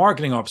 or chief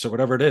marketing officer,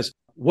 whatever it is.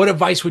 What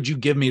advice would you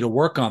give me to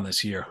work on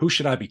this year? Who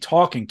should I be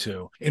talking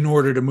to in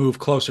order to move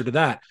closer to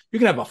that? You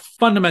can have a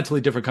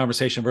fundamentally different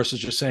conversation versus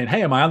just saying,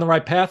 hey, am I on the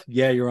right path?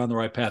 Yeah, you're on the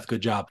right path.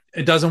 Good job.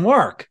 It doesn't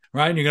work,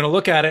 right? And you're going to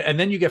look at it and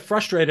then you get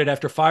frustrated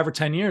after 5 or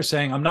 10 years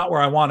saying, I'm not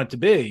where I want it to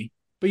be.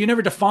 But you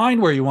never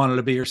defined where you wanted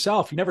to be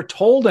yourself. You never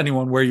told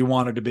anyone where you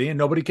wanted to be and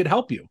nobody could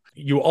help you.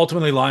 You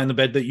ultimately lie in the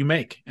bed that you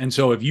make. And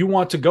so if you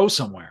want to go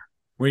somewhere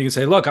where you can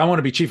say, look, I want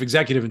to be chief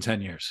executive in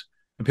 10 years.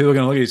 And people are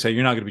going to look at you and say,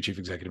 you're not going to be chief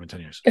executive in 10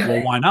 years.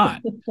 Well, why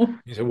not?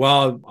 You say,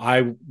 well,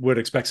 I would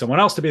expect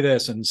someone else to be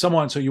this and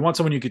someone. So you want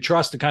someone you could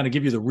trust to kind of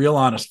give you the real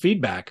honest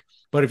feedback.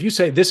 But if you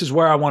say, this is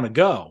where I want to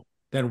go,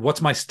 then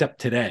what's my step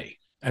today?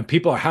 And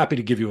people are happy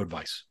to give you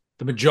advice.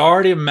 The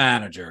majority of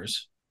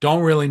managers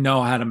don't really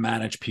know how to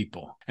manage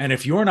people. And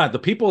if you're not, the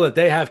people that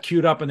they have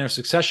queued up in their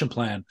succession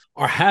plan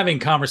are having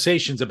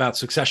conversations about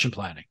succession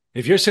planning.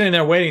 If you're sitting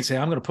there waiting and say,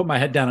 I'm going to put my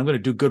head down, I'm going to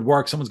do good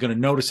work, someone's going to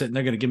notice it and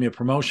they're going to give me a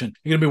promotion,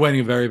 you're going to be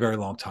waiting a very, very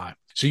long time.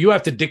 So you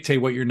have to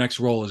dictate what your next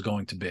role is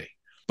going to be.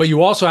 But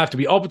you also have to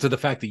be open to the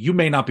fact that you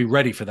may not be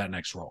ready for that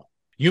next role.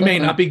 You may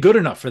not be good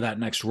enough for that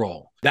next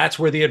role. That's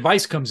where the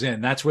advice comes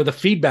in. That's where the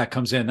feedback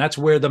comes in. That's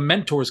where the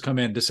mentors come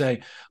in to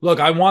say,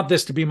 look, I want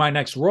this to be my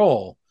next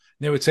role.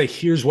 They would say,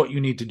 here's what you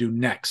need to do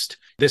next.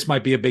 This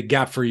might be a big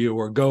gap for you,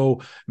 or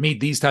go meet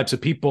these types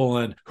of people.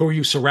 And who are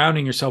you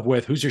surrounding yourself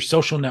with? Who's your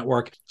social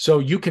network? So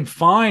you can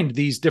find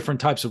these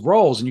different types of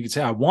roles and you can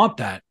say, I want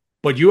that,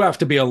 but you have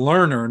to be a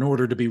learner in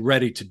order to be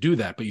ready to do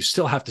that. But you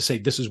still have to say,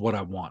 this is what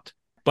I want.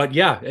 But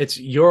yeah,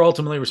 you're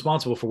ultimately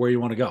responsible for where you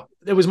want to go.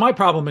 It was my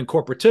problem in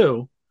corporate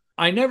too.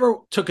 I never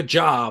took a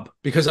job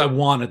because I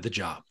wanted the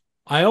job.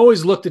 I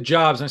always looked at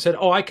jobs and I said,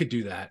 oh, I could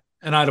do that.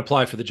 And I'd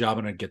apply for the job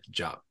and I'd get the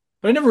job.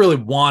 But I never really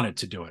wanted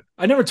to do it.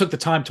 I never took the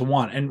time to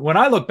want. And when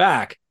I look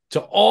back to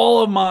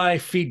all of my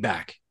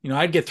feedback,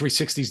 I'd get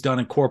 360s done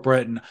in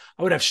corporate and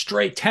I would have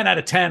straight 10 out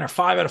of 10 or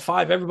 5 out of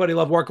 5. Everybody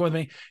loved working with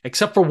me,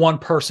 except for one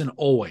person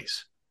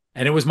always.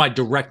 And it was my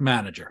direct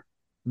manager.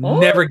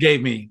 Never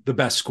gave me the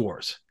best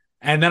scores.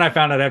 And then I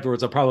found out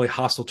afterwards, I'm probably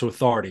hostile to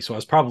authority. So I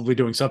was probably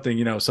doing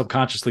something,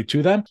 subconsciously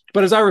to them.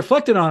 But as I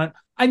reflected on it,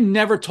 I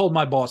never told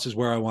my bosses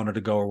where I wanted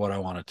to go or what I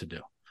wanted to do.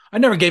 I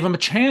never gave them a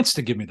chance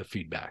to give me the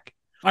feedback.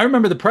 I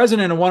remember the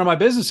president of one of my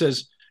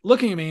businesses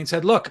looking at me and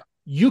said, look,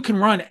 you can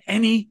run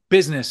any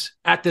business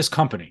at this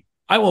company.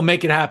 I will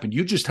make it happen.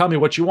 You just tell me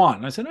what you want.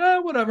 And I said,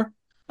 whatever.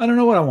 I don't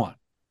know what I want.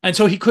 And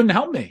so he couldn't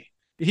help me.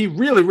 He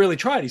really, really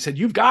tried. He said,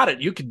 you've got it.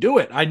 You can do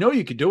it. I know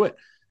you could do it.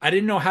 I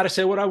didn't know how to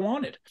say what I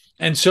wanted.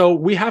 And so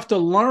we have to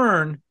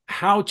learn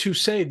how to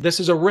say, this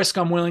is a risk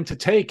I'm willing to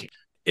take.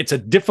 It's a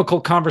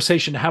difficult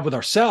conversation to have with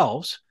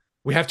ourselves.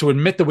 We have to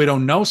admit that we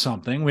don't know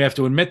something. We have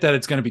to admit that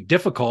it's going to be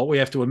difficult. We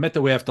have to admit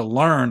that we have to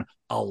learn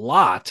a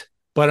lot.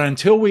 But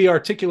until we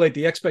articulate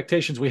the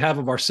expectations we have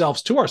of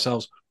ourselves to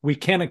ourselves, we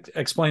can't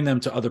explain them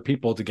to other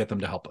people to get them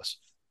to help us.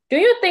 Do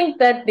you think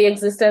that the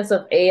existence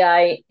of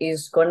AI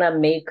is going to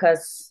make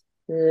us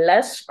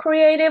less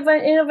creative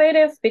and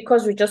innovative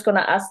because we're just going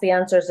to ask the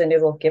answers and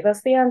it will give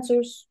us the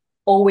answers?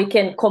 Or we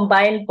can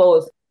combine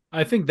both?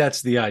 I think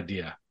that's the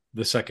idea,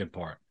 the second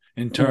part,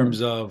 in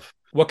terms of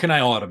what can I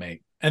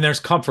automate? And there's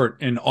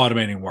comfort in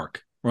automating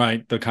work,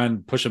 right? The kind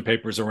of pushing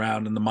papers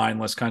around and the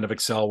mindless kind of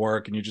Excel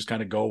work, and you just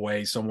kind of go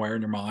away somewhere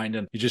in your mind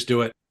and you just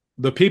do it.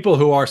 The people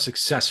who are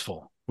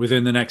successful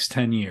within the next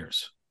 10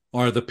 years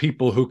are the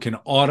people who can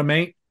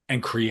automate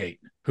and create,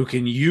 who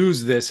can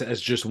use this as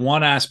just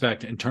one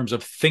aspect in terms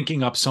of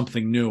thinking up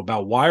something new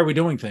about why are we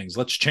doing things?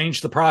 Let's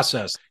change the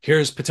process.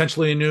 Here's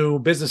potentially a new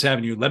business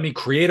avenue. Let me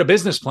create a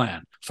business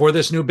plan for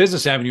this new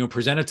business avenue and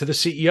present it to the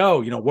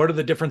CEO. What are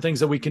the different things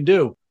that we can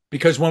do?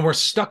 Because when we're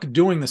stuck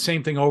doing the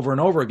same thing over and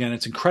over again,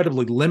 it's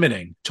incredibly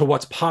limiting to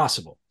what's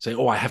possible. Say,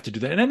 I have to do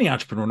that. And any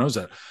entrepreneur knows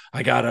that.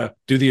 I got to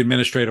do the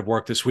administrative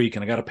work this week,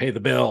 and I got to pay the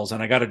bills,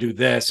 and I got to do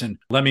this, and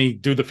let me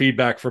do the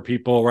feedback for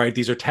people, right?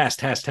 These are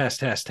task.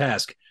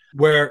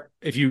 Where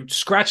if you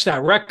scratch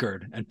that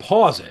record and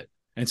pause it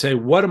and say,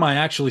 what am I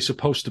actually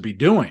supposed to be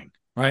doing,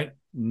 right?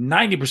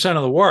 90%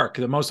 of the work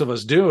that most of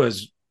us do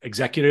as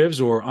executives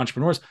or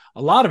entrepreneurs,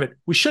 a lot of it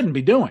we shouldn't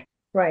be doing.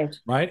 Right.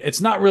 It's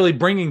not really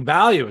bringing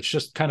value. It's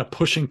just kind of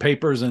pushing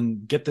papers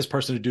and get this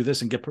person to do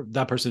this and get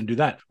that person to do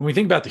that. When we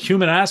think about the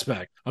human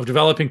aspect of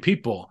developing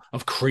people,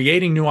 of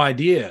creating new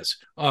ideas,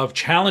 of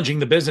challenging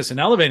the business and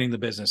elevating the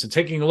business and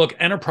taking a look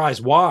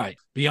enterprise-wide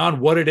beyond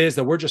what it is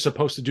that we're just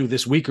supposed to do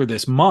this week or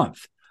this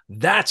month,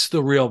 that's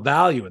the real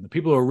value. And the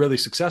people who are really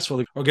successful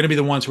are going to be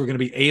the ones who are going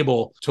to be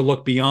able to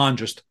look beyond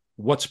just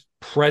what's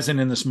present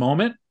in this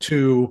moment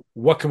to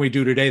what can we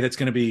do today that's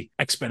going to be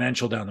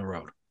exponential down the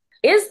road.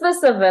 Is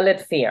this a valid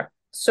fear?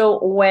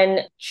 So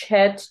when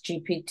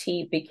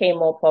ChatGPT became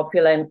more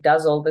popular and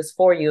does all this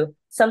for you,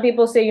 some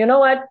people say, you know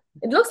what?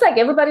 It looks like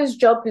everybody's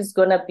job is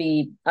going to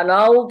be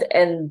annulled,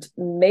 and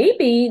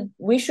maybe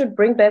we should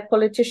bring back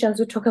politicians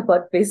who talk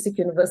about basic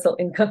universal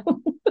income.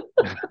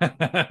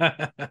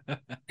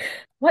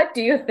 What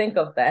do you think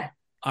of that?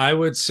 I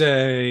would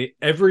say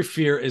every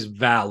fear is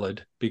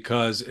valid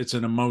because it's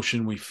an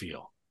emotion we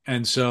feel.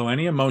 And so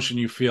any emotion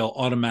you feel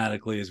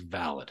automatically is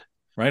valid,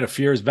 right? A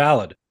fear is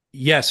valid.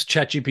 Yes,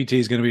 ChatGPT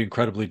is going to be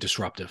incredibly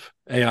disruptive.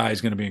 AI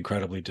is going to be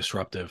incredibly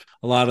disruptive.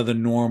 A lot of the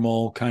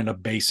normal kind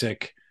of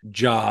basic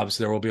jobs,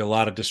 there will be a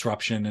lot of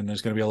disruption and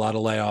there's going to be a lot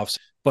of layoffs,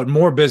 but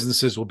more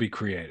businesses will be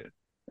created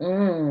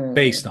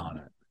based on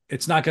it.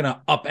 It's not going to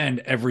upend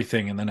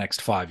everything in the next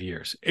 5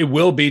 years. It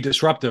will be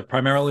disruptive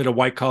primarily to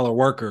white collar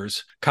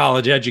workers,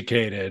 college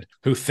educated,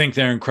 who think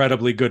they're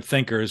incredibly good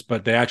thinkers,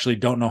 but they actually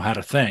don't know how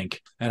to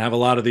think and have a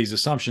lot of these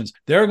assumptions.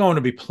 There are going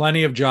to be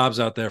plenty of jobs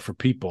out there for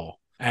people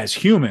as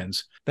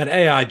humans that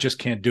AI just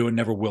can't do and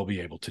never will be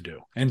able to do.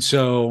 And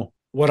so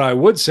what I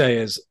would say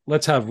is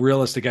let's have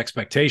realistic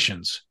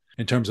expectations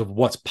in terms of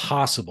what's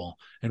possible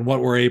and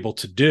what we're able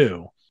to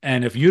do.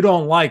 And if you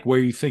don't like where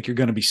you think you're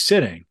going to be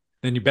sitting,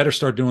 then you better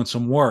start doing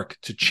some work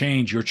to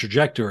change your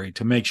trajectory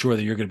to make sure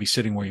that you're going to be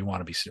sitting where you want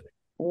to be sitting.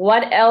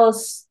 What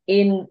else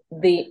in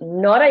the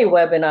Not a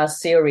Webinar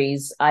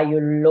series are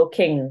you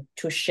looking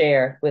to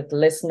share with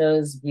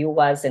listeners,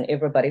 viewers, and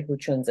everybody who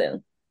tunes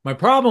in? My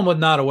problem with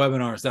Not a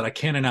Webinar is that I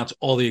can't announce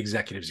all the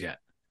executives yet.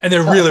 And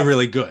they're really,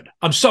 really good.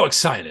 I'm so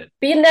excited.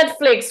 Be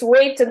Netflix.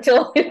 Wait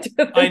until you do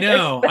the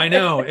I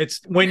know.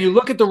 It's when you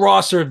look at the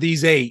roster of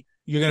these 8,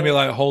 you're going to be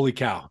like, holy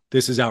cow,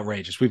 this is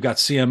outrageous. We've got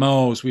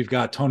CMOs. We've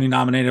got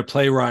Tony-nominated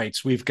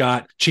playwrights. We've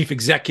got chief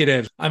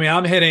executives. I mean,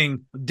 I'm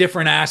hitting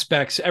different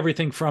aspects,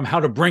 everything from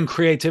how to bring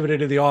creativity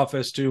to the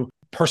office to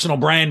personal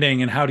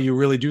branding and how do you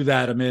really do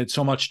that amid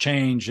so much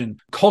change and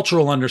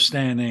cultural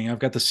understanding. I've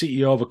got the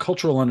CEO of a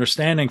cultural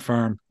understanding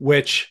firm,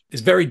 which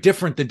is very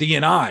different than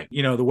D&I,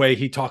 the way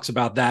he talks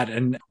about that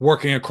and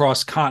working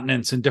across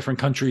continents and different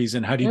countries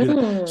and how do you do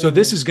that? So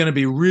this is going to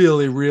be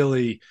really,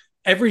 really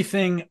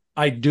everything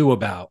I do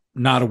about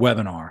Not a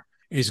Webinar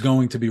is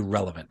going to be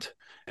relevant.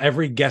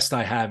 Every guest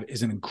I have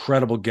is an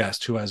incredible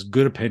guest who has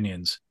good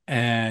opinions,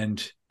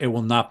 and it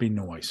will not be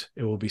noise.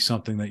 It will be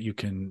something that you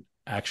can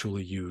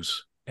actually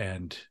use,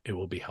 and it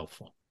will be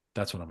helpful.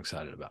 That's what I'm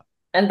excited about.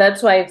 And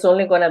that's why it's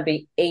only going to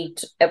be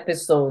 8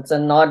 episodes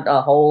and not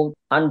a whole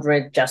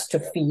 100 just to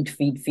feed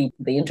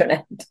the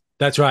internet.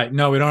 That's right.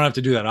 No, we don't have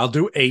to do that. I'll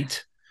do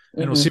 8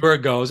 and we'll see where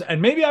it goes.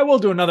 And maybe I will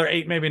do another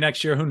 8 maybe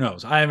next year. Who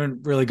knows? I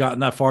haven't really gotten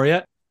that far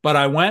yet. But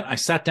I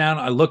sat down,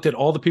 I looked at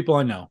all the people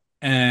I know,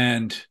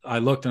 and I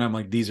looked and I'm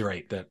like, these are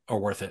 8 that are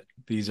worth it.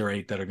 These are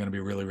 8 that are going to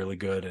be really, really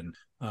good. And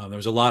there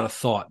was a lot of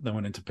thought that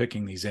went into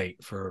picking these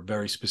 8 for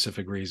very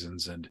specific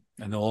reasons. And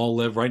they'll all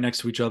live right next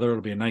to each other.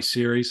 It'll be a nice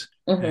series.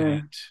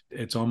 And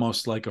it's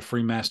almost like a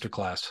free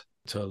masterclass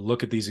to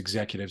look at these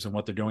executives and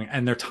what they're doing.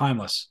 And they're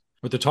timeless.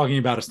 What they're talking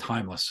about is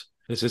timeless.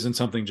 This isn't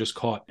something just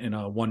caught in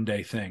a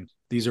one-day thing.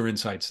 These are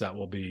insights that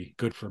will be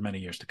good for many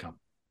years to come.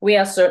 We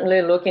are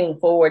certainly looking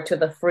forward to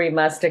the free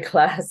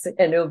masterclass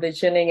and we'll be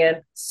tuning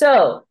in.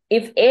 So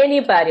if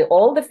anybody,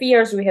 all the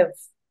fears we have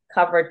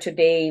covered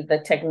today, the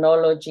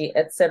technology,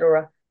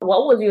 etc.,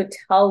 what will you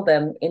tell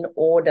them in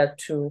order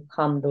to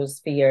calm those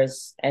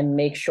fears and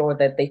make sure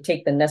that they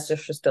take the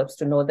necessary steps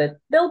to know that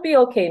they'll be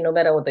okay no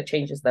matter what the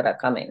changes that are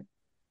coming?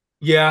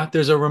 Yeah,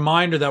 there's a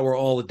reminder that we're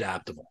all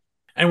adaptable.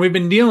 And we've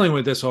been dealing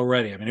with this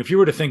already. I mean, if you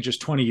were to think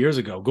just 20 years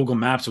ago, Google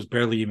Maps was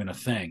barely even a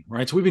thing,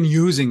 right? So we've been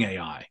using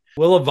AI.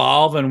 We'll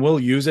evolve and we'll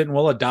use it and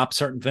we'll adopt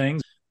certain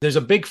things. There's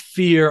a big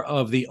fear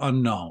of the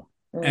unknown.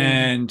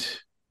 And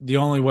the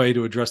only way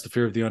to address the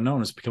fear of the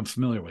unknown is to become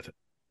familiar with it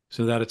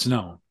so that it's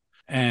known.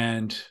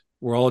 And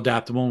we're all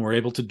adaptable and we're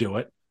able to do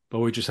it, but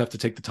we just have to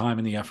take the time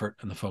and the effort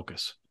and the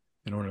focus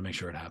in order to make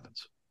sure it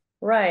happens.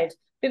 Right.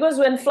 Because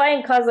when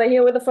flying cars are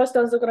here, we're the first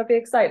ones who are going to be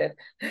excited.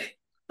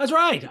 That's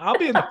right. I'll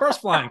be in the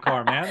first flying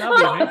car, man. That'll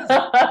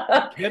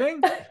be amazing.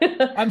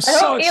 Kidding? I'm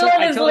so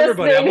excited. I tell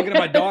everybody, I'm looking at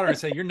my daughter and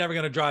say, you're never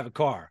going to drive a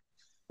car,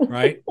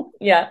 right?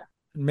 Yeah.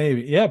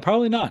 Maybe. Yeah,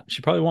 probably not.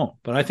 She probably won't.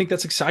 But I think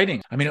that's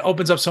exciting. I mean, it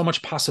opens up so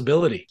much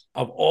possibility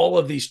of all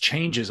of these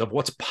changes, of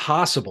what's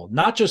possible.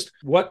 Not just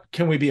what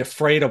can we be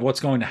afraid of what's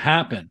going to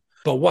happen,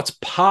 but what's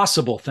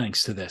possible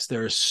thanks to this.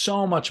 There is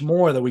so much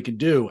more that we can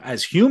do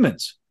as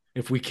humans.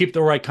 If we keep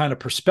the right kind of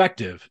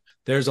perspective,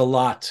 there's a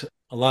lot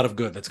of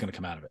good that's going to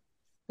come out of it.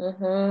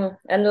 Mm-hmm.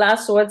 And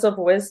last words of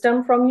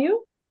wisdom from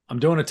you? I'm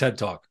doing a TED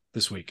Talk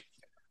this week,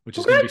 which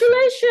is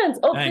congratulations.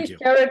 Oh, please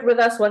share it with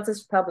us once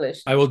it's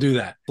published. I will do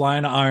that.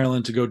 Flying to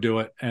Ireland to go do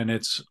it. And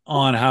it's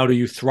on how do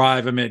you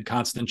thrive amid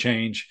constant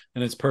change,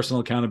 and it's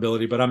personal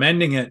accountability. But I'm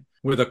ending it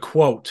with a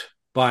quote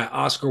by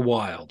Oscar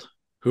Wilde,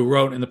 who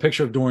wrote in The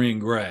Picture of Dorian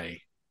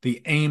Gray,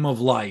 the aim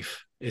of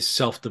life is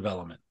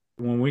self-development.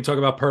 When we talk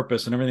about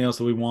purpose and everything else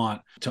that we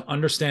want, to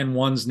understand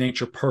one's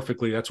nature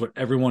perfectly, that's what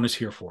everyone is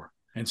here for.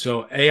 And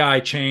so AI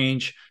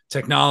change,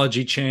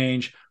 technology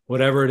change,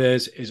 whatever it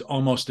is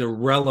almost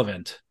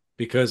irrelevant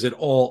because it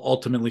all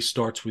ultimately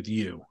starts with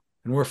you.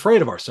 And we're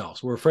afraid of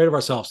ourselves. We're afraid of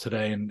ourselves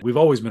today, and we've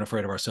always been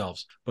afraid of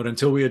ourselves. But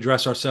until we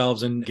address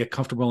ourselves and get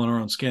comfortable in our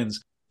own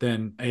skins,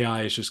 then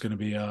AI is just going to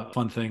be a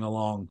fun thing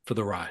along for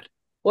the ride.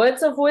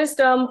 Words of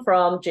wisdom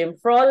from Jim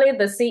Frawley,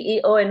 the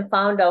CEO and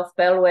founder of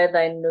Bellwether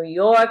in New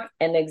York,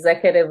 an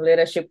executive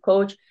leadership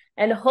coach,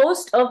 and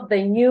host of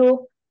the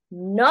new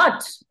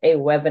Not a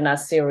Webinar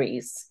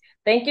series.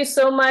 Thank you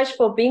so much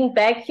for being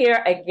back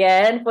here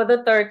again for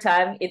the third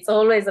time. It's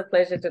always a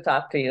pleasure to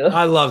talk to you.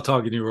 I love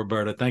talking to you,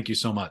 Roberta. Thank you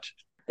so much.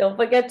 Don't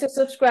forget to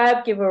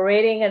subscribe, give a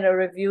rating and a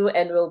review,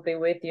 and we'll be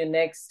with you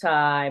next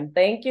time.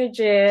 Thank you,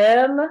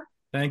 Jim.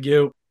 Thank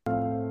you.